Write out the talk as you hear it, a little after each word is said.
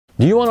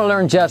Do you want to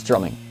learn jazz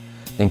drumming?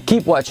 Then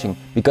keep watching,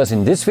 because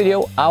in this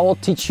video I will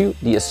teach you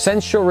the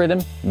essential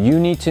rhythm you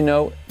need to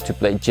know to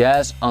play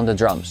jazz on the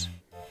drums.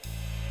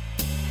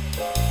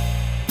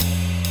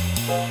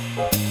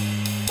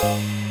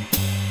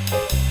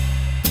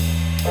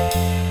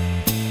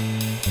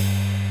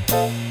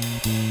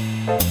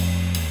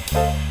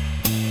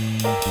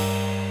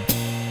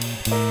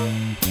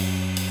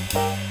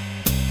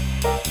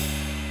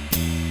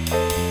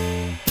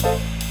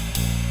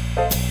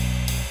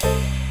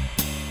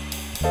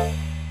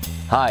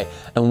 Hi,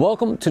 and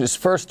welcome to this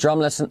first drum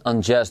lesson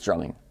on jazz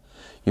drumming.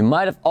 You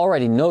might have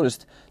already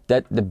noticed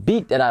that the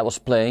beat that I was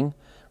playing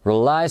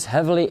relies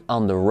heavily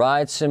on the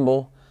right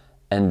cymbal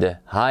and the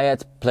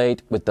hi-hat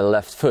played with the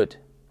left foot.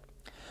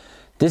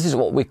 This is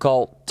what we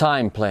call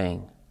time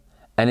playing,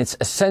 and it's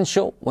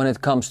essential when it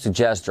comes to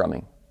jazz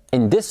drumming.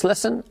 In this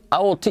lesson, I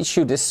will teach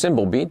you this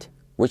cymbal beat,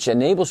 which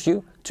enables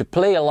you to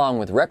play along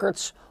with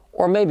records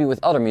or maybe with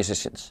other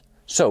musicians.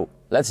 So,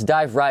 let's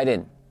dive right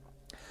in.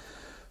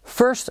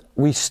 First,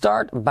 we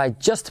start by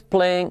just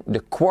playing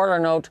the quarter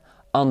note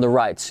on the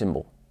right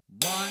cymbal.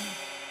 1,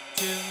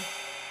 2,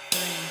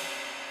 3,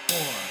 4.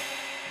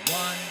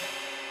 1,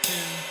 2,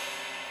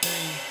 3,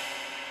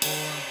 4.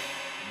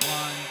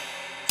 1,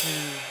 2,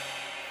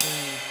 3,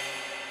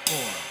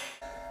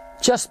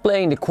 4. Just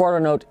playing the quarter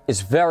note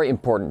is very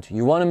important.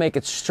 You want to make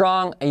it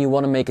strong and you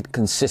want to make it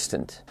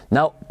consistent.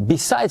 Now,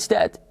 besides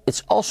that,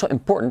 it's also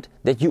important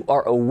that you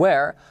are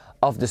aware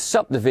of the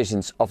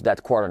subdivisions of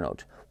that quarter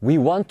note. We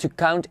want to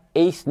count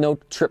eighth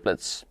note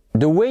triplets.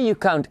 The way you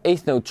count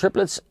eighth note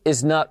triplets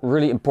is not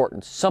really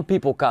important. Some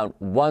people count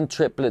 1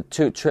 triplet,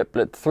 2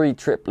 triplet, 3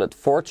 triplet,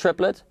 4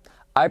 triplet.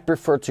 I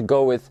prefer to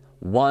go with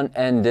 1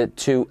 and the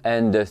 2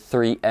 and the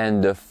 3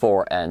 and the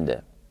 4 and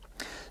the.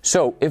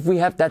 So if we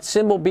have that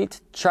cymbal beat,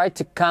 try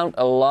to count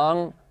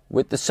along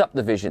with the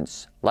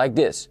subdivisions like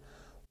this.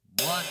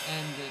 1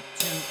 and the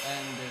 2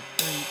 and the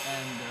 3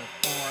 and the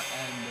 4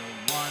 and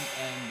the 1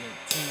 and the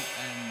 2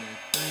 and the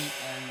 3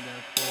 and the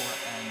 4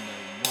 and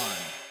the 1.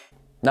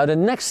 Now the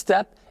next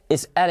step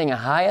is adding a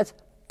hi-hat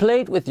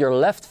played with your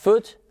left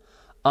foot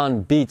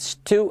on beats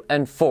 2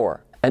 and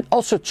 4. And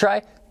also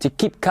try to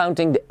keep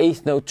counting the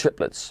eighth note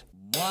triplets.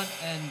 1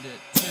 and the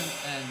 2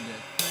 and the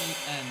 3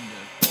 and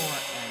the 4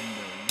 and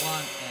the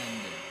 1 and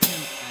the 2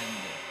 and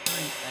the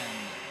 3 and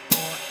the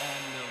 4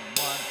 and the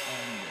 1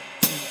 and the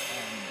 2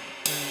 and the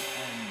 3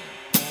 and the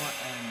 4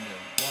 and the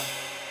 1,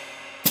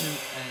 2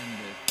 and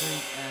the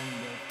 3 and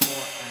the 4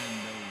 and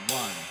the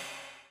 1.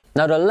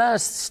 Now the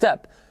last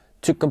step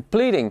to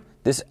completing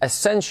this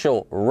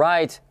essential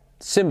right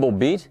cymbal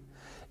beat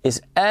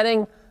is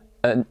adding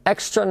an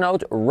extra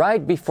note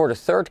right before the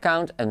third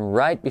count and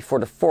right before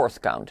the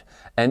fourth count.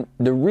 And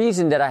the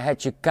reason that I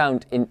had you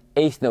count in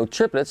eighth note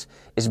triplets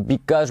is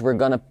because we're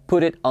gonna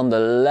put it on the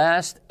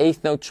last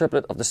eighth note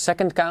triplet of the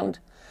second count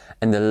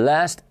and the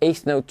last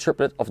eighth note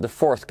triplet of the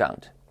fourth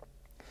count.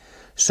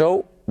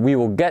 So we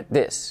will get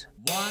this.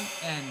 1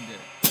 and the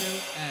 2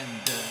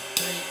 and the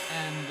 3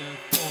 and the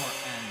 4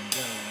 and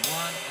the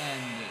 1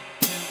 and the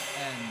 2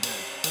 and the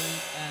 3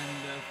 and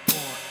the 4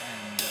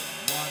 and the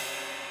 1,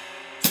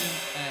 2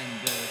 and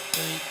the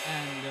 3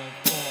 and the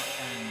 4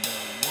 and the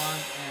 1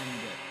 and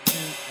the 2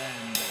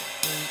 and the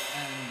 3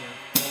 and the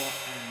 4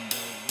 and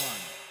the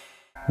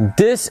 1.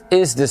 This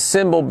is the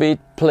cymbal beat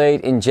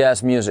played in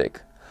jazz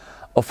music.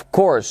 Of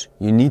course,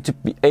 you need to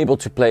be able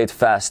to play it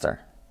faster.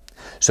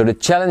 So the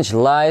challenge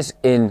lies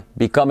in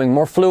becoming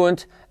more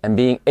fluent and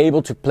being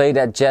able to play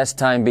that jazz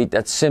time beat,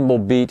 that cymbal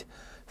beat,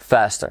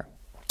 faster.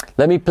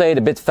 Let me play it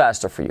a bit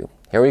faster for you.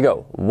 Here we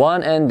go.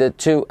 1 and the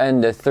 2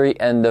 and the 3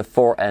 and the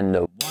 4 and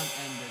the 1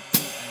 and the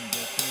 2 and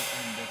the 3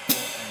 and the 4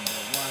 and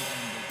the 1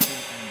 and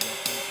the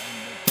 2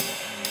 and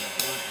the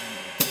 3 and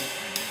the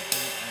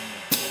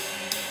 4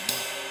 and the 1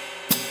 and the 2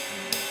 and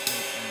the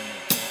 3 and the 4 and the 1, 2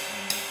 and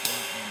the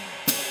 3 and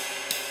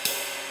the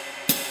 4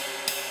 and the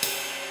 1,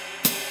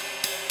 2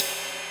 and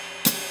the 3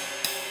 and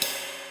the 4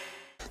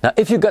 and the 1. Now,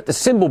 if you got the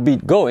cymbal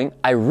beat going,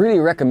 I really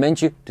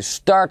recommend you to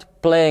start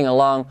playing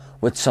along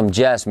with some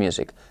jazz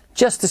music.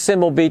 Just the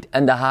cymbal beat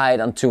and the hi-hat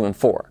on 2 and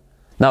 4.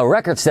 Now,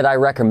 records that I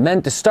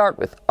recommend to start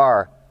with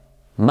are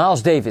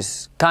Miles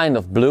Davis' Kind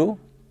of Blue,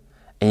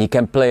 and you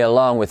can play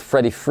along with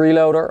Freddie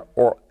Freeloader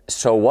or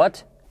So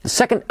What. The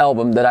second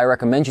album that I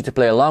recommend you to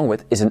play along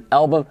with is an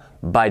album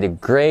by the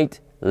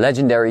great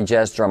legendary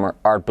jazz drummer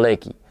Art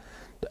Blakey.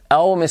 The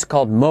album is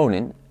called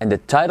Moanin', and the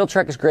title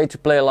track is great to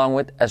play along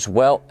with, as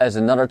well as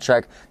another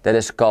track that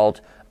is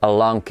called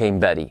Along Came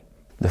Betty.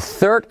 The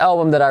third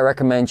album that I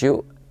recommend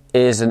you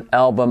is an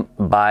album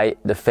by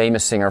the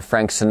famous singer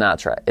Frank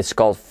Sinatra. It's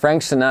called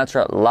Frank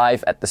Sinatra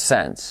Live at the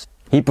Sands.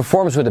 He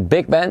performs with a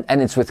big band,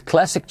 and it's with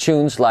classic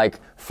tunes like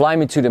Fly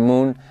Me to the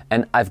Moon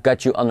and I've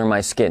Got You Under My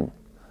Skin.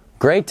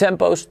 Great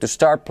tempos to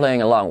start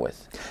playing along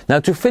with. Now,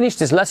 to finish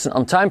this lesson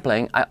on time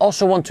playing, I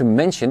also want to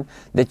mention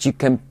that you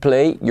can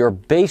play your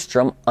bass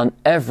drum on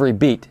every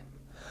beat.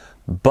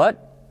 But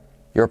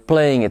you're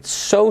playing it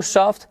so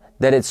soft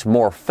that it's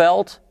more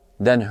felt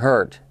than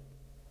heard.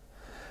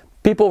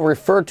 People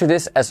refer to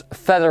this as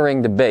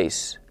feathering the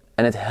bass,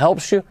 and it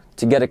helps you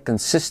to get a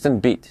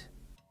consistent beat.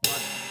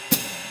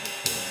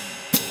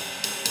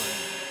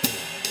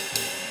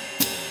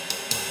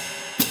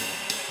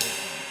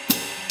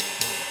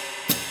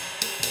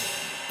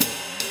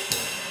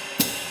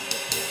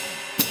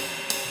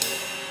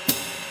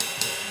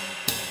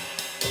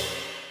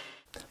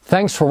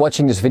 Thanks for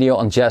watching this video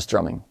on jazz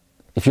drumming.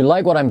 If you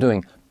like what I'm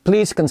doing,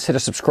 please consider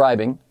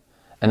subscribing,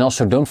 and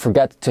also don't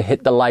forget to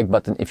hit the like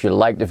button if you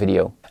like the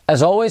video.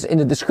 As always, in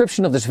the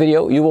description of this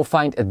video you will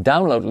find a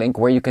download link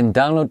where you can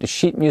download the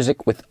sheet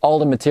music with all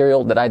the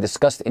material that I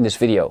discussed in this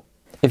video.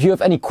 If you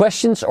have any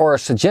questions or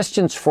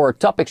suggestions for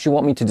topics you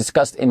want me to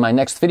discuss in my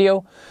next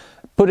video,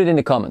 put it in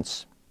the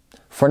comments.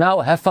 For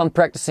now, have fun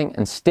practicing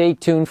and stay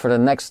tuned for the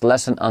next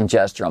lesson on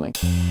jazz drumming.